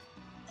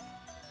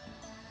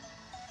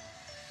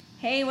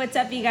Hey, what's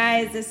up, you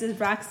guys? This is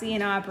Roxy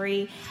and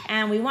Aubrey,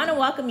 and we want to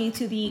welcome you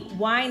to the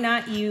Why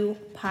Not You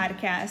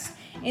podcast.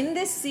 In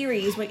this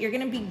series, what you're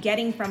going to be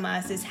getting from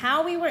us is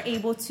how we were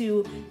able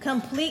to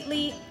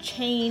completely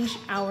change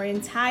our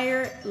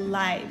entire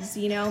lives.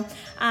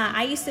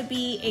 I used to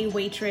be a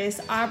waitress.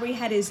 Aubrey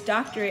had his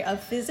doctorate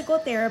of physical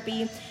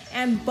therapy,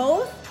 and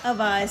both of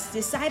us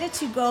decided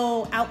to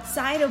go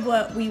outside of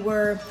what we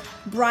were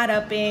brought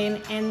up in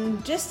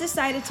and just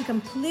decided to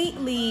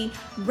completely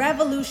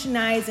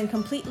revolutionize and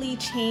completely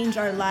change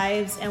our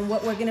lives. And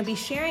what we're going to be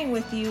sharing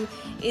with you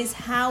is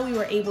how we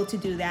were able to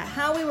do that,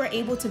 how we were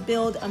able to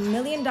build $1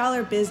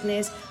 million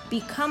business,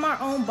 become our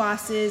own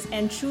bosses,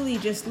 and truly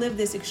just live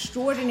this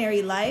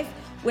extraordinary life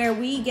where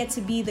we get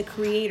to be the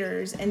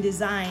creators and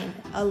design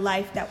a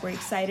life that we're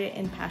excited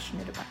and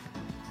passionate about.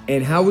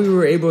 And how we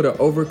were able to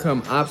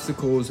overcome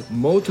obstacles,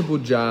 multiple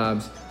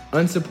jobs,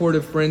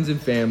 unsupportive friends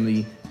and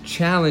family,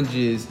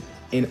 challenges,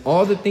 and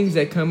all the things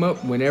that come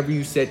up whenever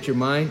you set your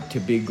mind to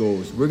big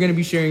goals. We're going to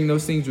be sharing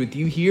those things with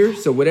you here.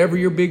 So whatever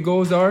your big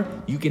goals are,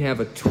 you can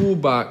have a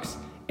toolbox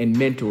and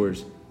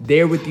mentors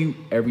there with you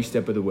every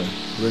step of the way.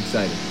 We're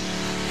excited.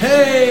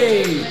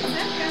 Hey!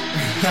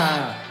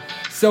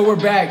 So we're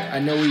back. I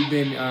know we've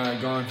been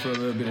gone for a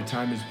little bit of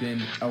time. It's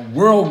been a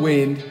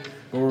whirlwind,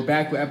 but we're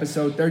back with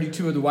episode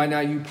 32 of the Why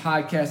Not You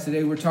podcast.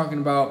 Today we're talking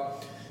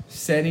about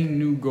setting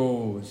new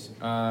goals.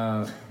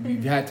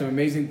 We've had some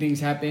amazing things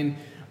happen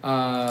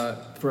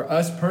for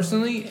us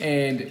personally,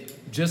 and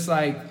just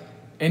like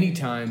any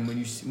time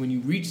when you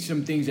reach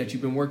some things that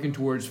you've been working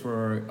towards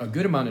for a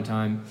good amount of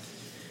time,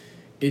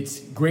 it's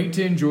great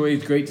to enjoy,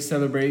 it's great to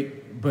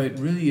celebrate, but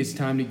really it's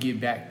time to get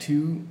back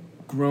to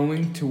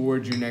growing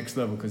towards your next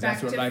level, because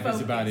that's what life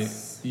is about.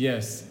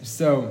 Yes.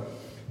 So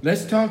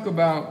let's talk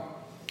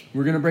about,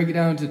 we're going to break it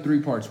down into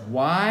 3 parts.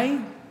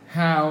 Why,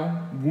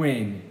 how,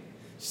 when.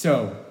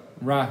 So,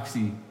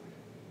 Roxy,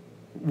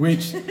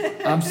 which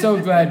I'm so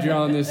glad you're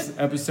on this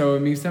episode. I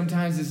mean,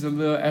 sometimes it's a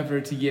little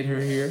effort to get her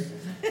here.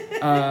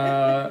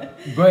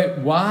 But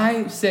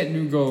why set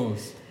new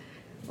goals?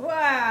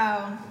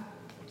 Wow.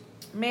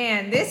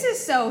 Man, this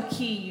is so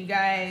key, you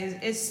guys.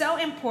 It's so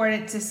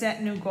important to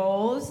set new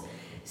goals,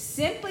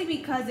 simply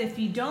because if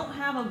you don't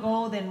have a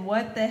goal, then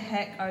what the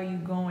heck are you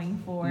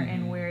going for,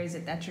 and where is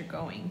it that you're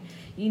going?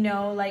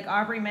 Like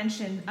Aubrey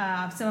mentioned,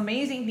 some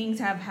amazing things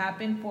have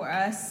happened for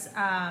us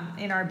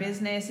in our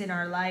business, in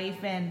our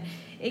life, and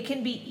it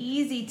can be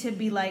easy to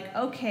be like,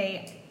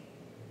 okay,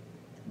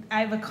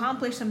 I've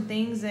accomplished some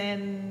things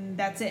and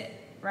that's it,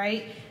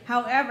 right?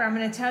 However, I'm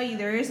going to tell you,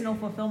 there is no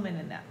fulfillment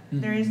in that.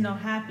 There is no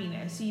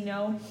happiness,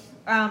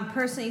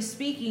 Personally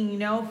speaking,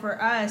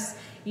 for us,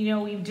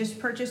 we've just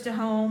purchased a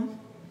home.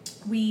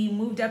 We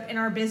moved up in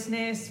our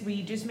business.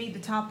 We just made the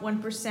top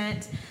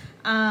 1%.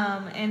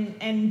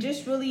 And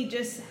just really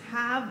just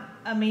have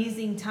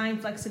amazing time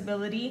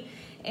flexibility,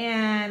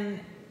 and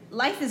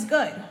life is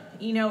good.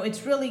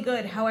 It's really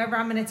good. However,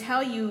 I'm going to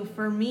tell you,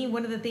 for me,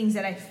 one of the things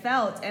that I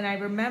felt, and I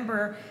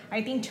remember,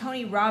 I think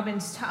Tony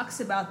Robbins talks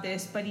about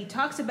this, but he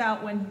talks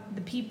about when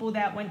the people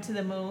that went to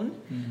the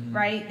moon,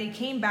 right? They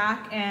came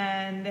back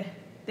and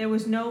there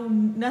was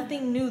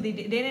nothing new. They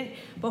didn't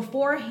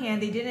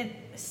beforehand. They didn't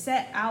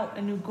set out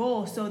a new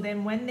goal. So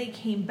then when they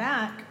came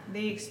back,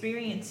 they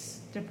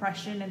experienced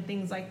depression and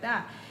things like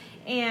that.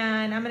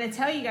 And I'm going to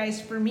tell you guys,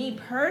 for me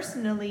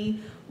personally,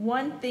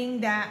 one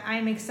thing that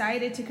I'm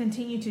excited to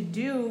continue to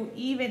do,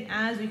 even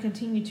as we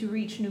continue to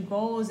reach new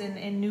goals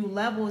and new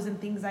levels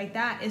and things like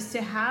that, is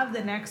to have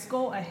the next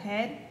goal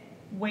ahead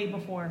way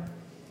before.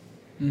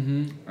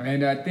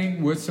 And I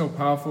think what's so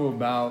powerful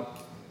about,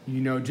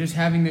 just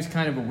having this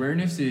kind of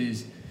awareness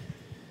is,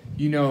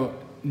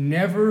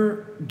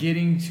 never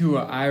getting to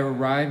a I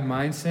arrive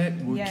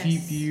mindset will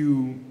keep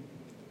you,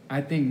 I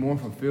think, more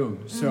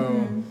fulfilled.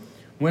 So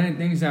one of the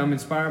things that I'm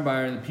inspired by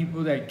are the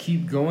people that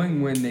keep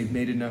going when they've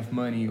made enough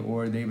money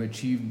or they've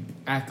achieved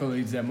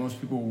accolades that most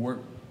people work,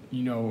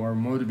 are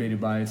motivated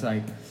by. It's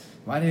like,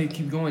 why do they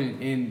keep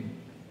going? And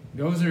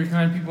those are the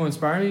kind of people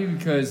inspire me,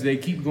 because they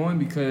keep going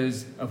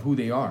because of who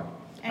they are.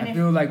 And I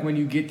feel like when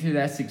you get to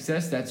that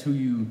success, that's who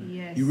you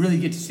really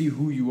get to see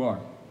who you are.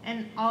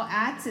 And I'll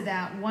add to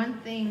that one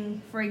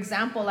thing. For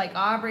example, like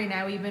Aubrey and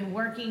I, we've been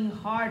working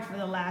hard for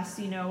the last,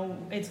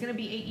 it's going to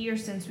be 8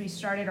 years since we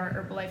started our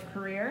Herbalife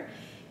career.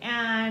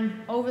 And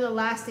over the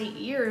last 8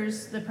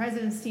 years, the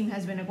president's team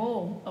has been a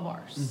goal of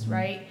ours,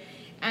 right?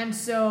 And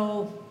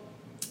so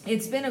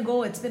it's been a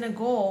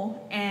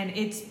goal, and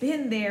it's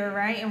been there,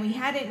 right? And we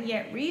hadn't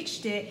yet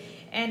reached it.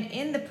 And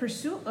in the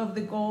pursuit of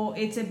the goal,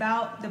 it's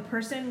about the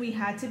person we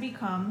had to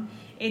become.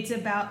 It's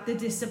about the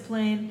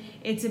discipline.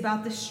 It's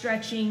about the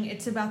stretching.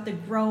 It's about the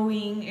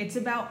growing. It's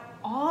about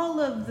all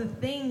of the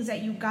things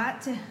that you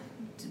got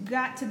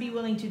to be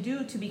willing to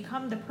do to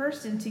become the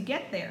person to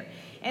get there.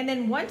 And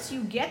then once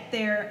you get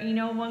there,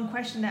 one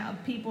question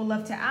that people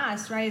love to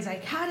ask, right, is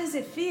like, how does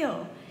it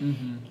feel?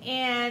 Mm-hmm.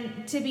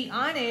 And to be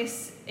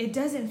honest, it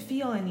doesn't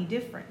feel any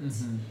different.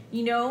 Mm-hmm.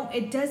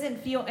 It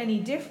doesn't feel any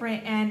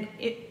different. And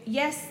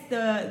yes,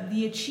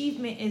 the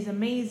achievement is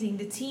amazing.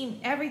 The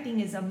team, everything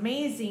is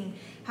amazing.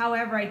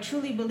 However, I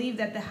truly believe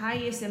that the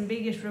highest and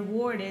biggest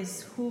reward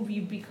is who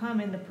you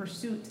become in the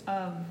pursuit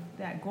of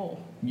that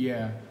goal.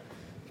 Yeah.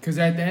 Because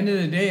at the end of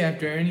the day,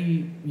 after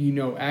any,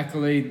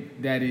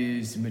 accolade that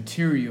is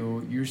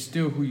material, you're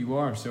still who you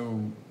are.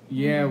 So,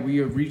 yeah, we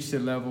have reached a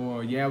level,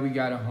 or yeah, we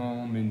got a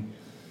home, and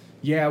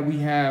yeah, we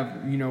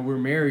have, we're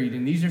married.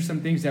 And these are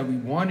some things that we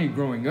wanted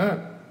growing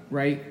up,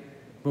 right?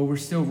 But we're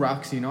still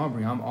Roxy and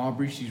Aubrey. I'm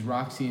Aubrey, she's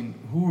Roxy. And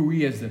who are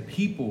we as the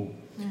people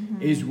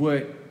is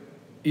what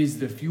is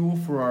the fuel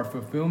for our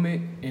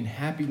fulfillment and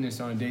happiness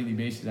on a daily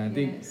basis. I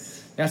think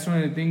that's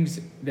one of the things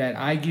that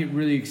I get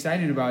really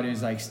excited about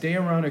is like stay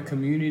around a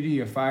community,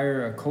 a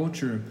fire, a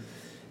culture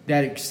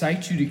that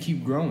excites you to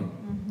keep growing,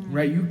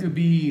 right? You could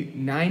be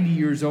 90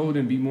 years old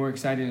and be more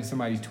excited than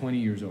somebody's 20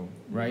 years old,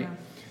 right? Yeah.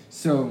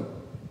 So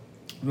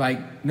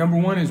like number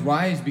one is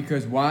why is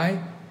because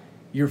why?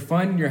 Your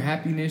fun, your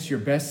happiness, your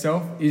best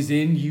self is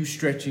in you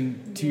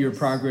stretching to your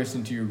progress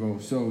and to your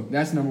goals. So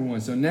that's number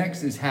one. So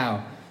next is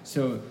how.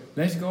 So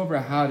let's go over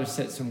how to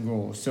set some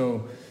goals.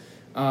 So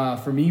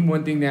for me,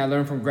 one thing that I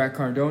learned from Grant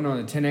Cardone on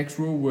the 10X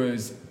rule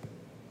was,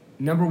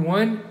 number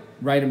one,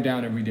 write them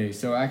down every day.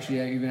 So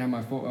actually, I even have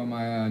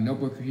my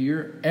notebook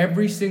here.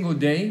 Every single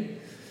day,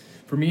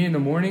 for me in the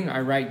morning, I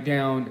write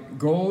down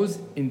goals,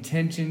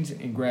 intentions,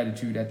 and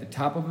gratitude at the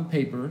top of a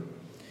paper.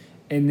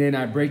 And then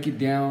I break it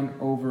down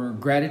over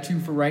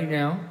gratitude for right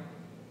now.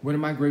 What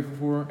am I grateful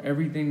for?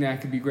 Everything that I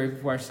could be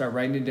grateful for, I start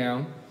writing it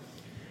down.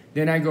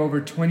 Then I go over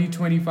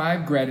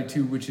 2025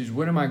 gratitude, which is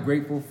what am I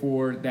grateful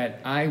for that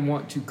I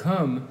want to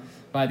come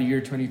by the year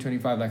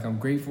 2025. Like I'm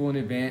grateful in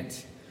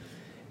advance.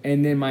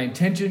 And then my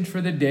intentions for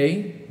the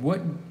day.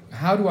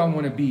 How do I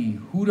want to be?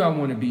 Who do I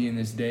want to be in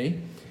this day?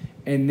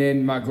 And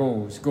then my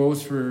goals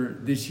for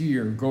this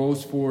year,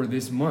 goals for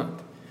this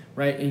month,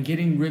 right? And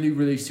getting really,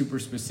 really super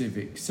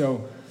specific.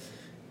 So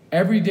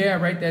every day I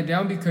write that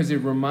down because it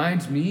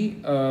reminds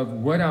me of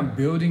what I'm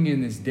building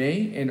in this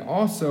day. And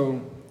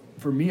also,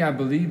 for me, I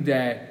believe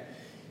that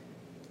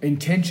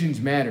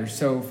intentions matter.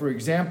 So, for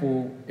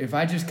example, if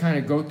I just kind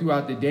of go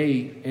throughout the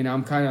day and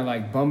I'm kind of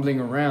like bumbling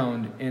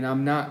around and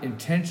I'm not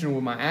intentional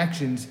with my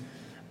actions,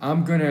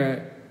 I'm going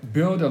to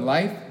build a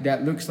life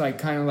that looks like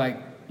kind of like,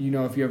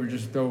 if you ever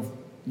just throw,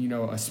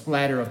 a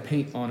splatter of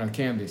paint on a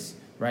canvas,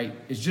 right?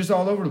 It's just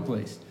all over the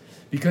place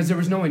because there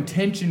was no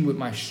intention with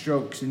my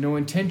strokes and no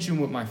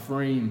intention with my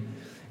frame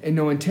and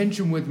no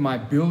intention with my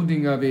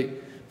building of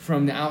it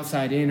from the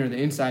outside in or the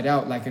inside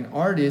out. Like an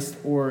artist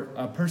or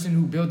a person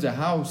who builds a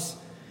house,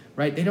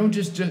 right? They don't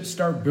just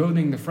start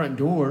building the front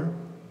door.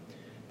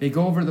 They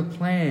go over the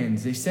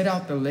plans. They set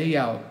out the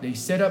layout. They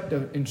set up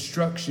the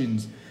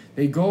instructions.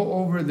 They go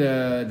over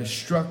the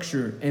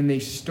structure and they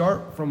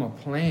start from a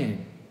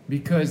plan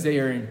because they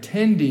are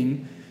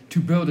intending to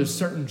build a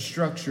certain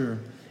structure,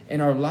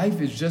 and our life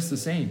is just the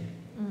same.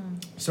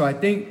 So I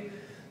think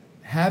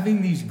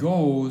having these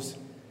goals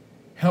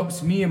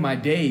helps me in my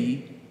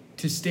day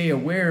to stay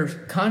aware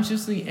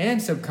consciously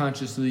and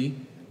subconsciously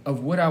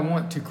of what I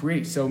want to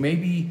create. So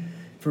maybe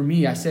for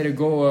me, I set a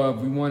goal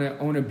of we want to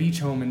own a beach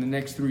home in the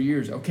next 3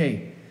 years.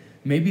 Okay,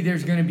 maybe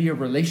there's going to be a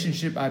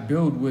relationship I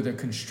build with a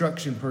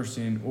construction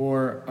person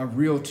or a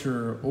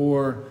realtor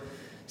or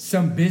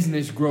some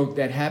business growth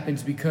that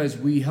happens because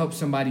we help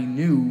somebody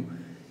new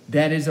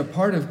that is a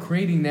part of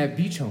creating that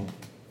beach home.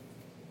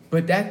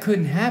 But that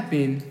couldn't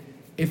happen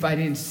if I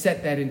didn't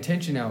set that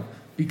intention out,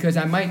 because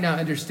I might not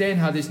understand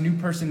how this new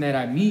person that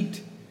I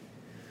meet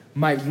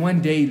might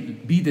one day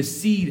be the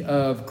seed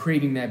of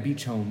creating that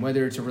beach home,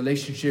 whether it's a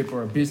relationship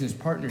or a business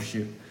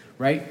partnership,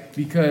 right?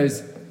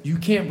 Because you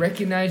can't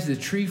recognize the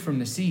tree from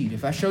the seed.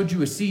 If I showed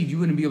you a seed, you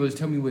wouldn't be able to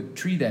tell me what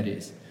tree that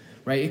is,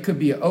 right? It could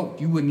be an oak.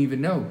 You wouldn't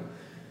even know.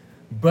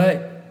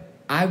 But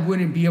I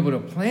wouldn't be able to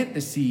plant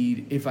the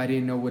seed if I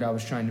didn't know what I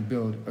was trying to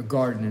build, a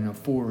garden and a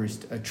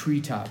forest, a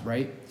treetop,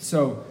 right?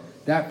 So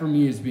that for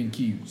me has been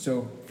key.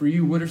 So for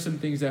you, what are some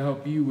things that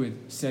help you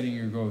with setting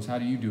your goals? How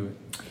do you do it?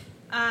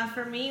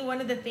 For me,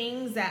 one of the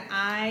things that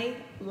I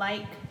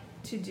like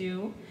to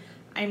do,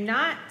 I'm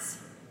not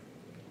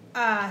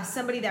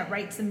somebody that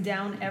writes them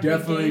down every day.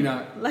 Definitely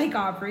not. Like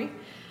Aubrey.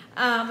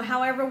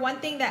 However, one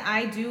thing that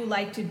I do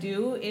like to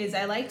do is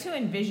I like to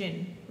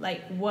envision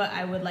like what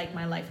I would like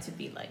my life to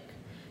be like.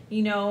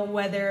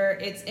 Whether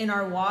it's in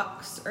our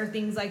walks or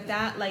things like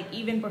that. Like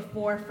even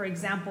before, for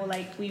example,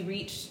 like we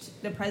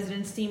reached the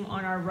president's team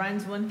on our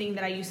runs, one thing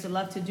that I used to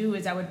love to do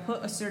is I would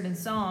put a certain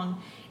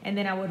song and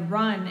then I would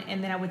run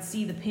and then I would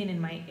see the pin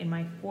in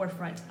my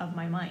forefront of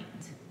my mind.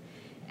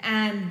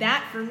 And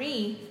that for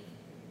me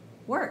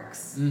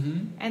works.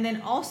 Mm-hmm. And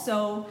then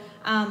also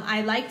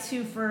I like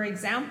to, for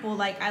example,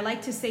 like I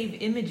like to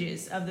save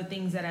images of the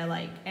things that I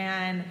like.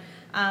 And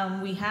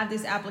We have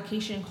this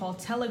application called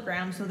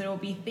Telegram, so there will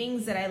be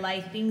things that I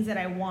like, things that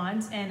I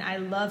want, and I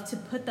love to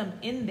put them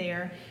in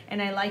there.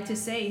 And I like to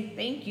say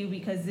thank you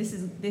because this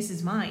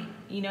is mine.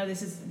 You know,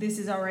 this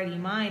is already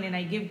mine, and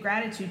I give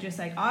gratitude just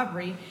like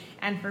Aubrey.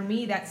 And for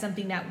me, that's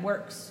something that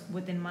works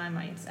within my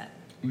mindset.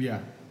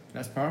 Yeah,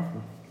 that's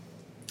powerful.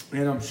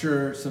 And I'm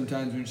sure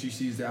sometimes when she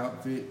sees the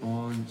outfit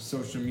on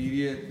social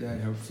media, that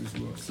helps as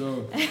well.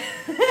 So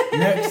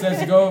next,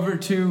 let's go over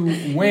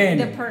to when.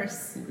 The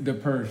purse. The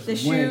purse. The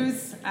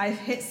shoes. I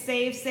hit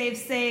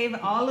save,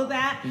 all of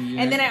that.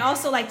 Yeah. And then I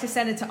also like to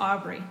send it to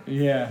Aubrey.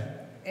 Yeah.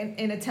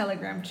 In a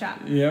Telegram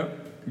chat.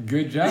 Yep.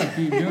 Good job.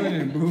 Keep doing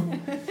it, boo.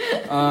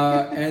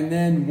 And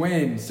then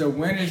when. So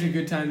when is a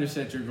good time to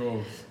set your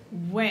goals?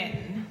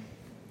 When?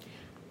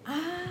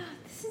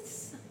 This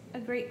is a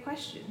great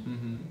question.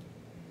 Mm-hmm.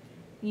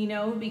 You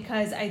know,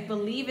 because I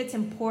believe it's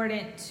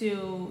important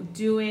to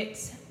do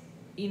it,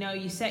 you know,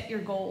 you set your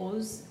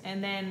goals,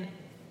 and then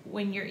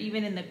when you're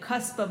even in the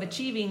cusp of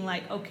achieving,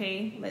 like,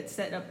 okay, let's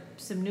set up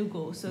some new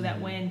goals so that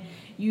when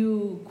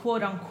you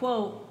quote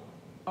unquote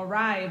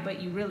arrive,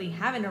 but you really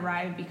haven't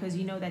arrived because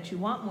you know that you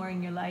want more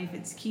in your life,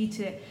 it's key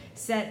to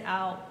set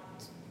out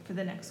for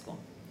the next goal.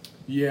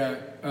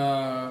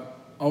 Yeah,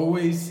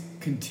 always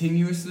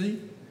continuously.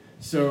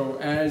 So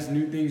as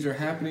new things are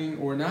happening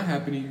or not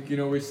happening, you can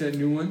always set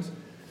new ones.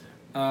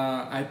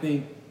 I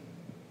think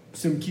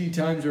some key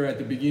times are at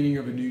the beginning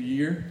of a new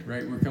year,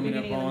 right? We're coming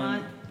up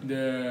on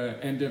the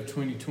end of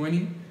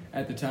 2020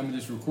 at the time of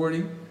this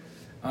recording.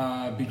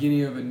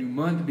 Beginning of a new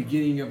month,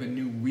 beginning of a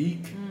new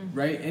week,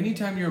 right?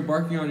 Anytime you're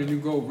embarking on a new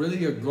goal,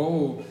 really a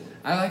goal,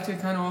 I like to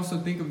kind of also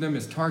think of them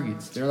as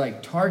targets. They're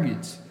like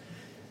targets.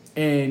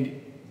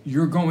 And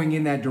you're going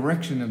in that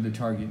direction of the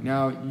target.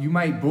 Now, you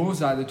might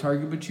bullseye the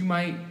target, but you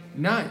might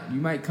not.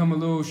 You might come a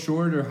little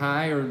short or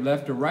high or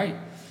left or right.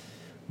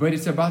 But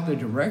it's about the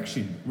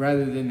direction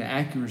rather than the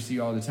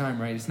accuracy all the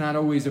time, right? It's not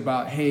always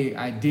about, hey,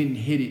 I didn't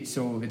hit it,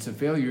 so it's a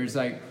failure. It's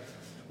like,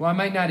 well, I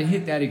might not have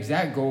hit that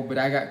exact goal, but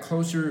I got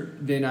closer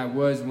than I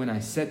was when I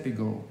set the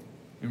goal.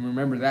 And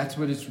remember, that's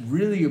what it's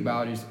really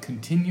about, is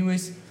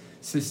continuous,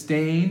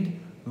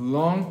 sustained,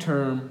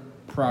 long-term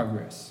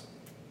progress.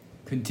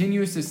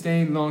 Continuous,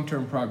 sustained,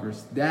 long-term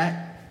progress.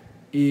 That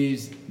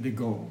is the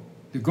goal.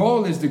 The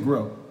goal is to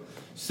grow.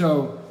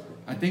 So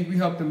I think we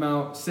helped them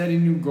out,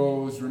 setting new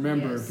goals.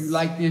 Remember, if you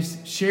like this,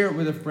 share it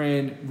with a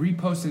friend,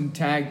 repost and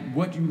tag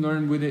what you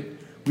learned with it.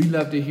 We'd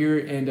love to hear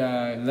it,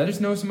 and let us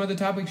know some other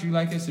topics you'd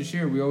like us to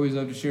share. We always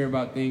love to share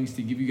about things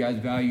to give you guys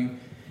value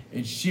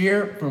and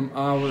share from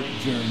our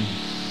journey,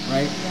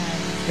 right?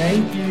 Yes.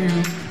 Thank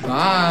you.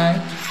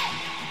 Bye.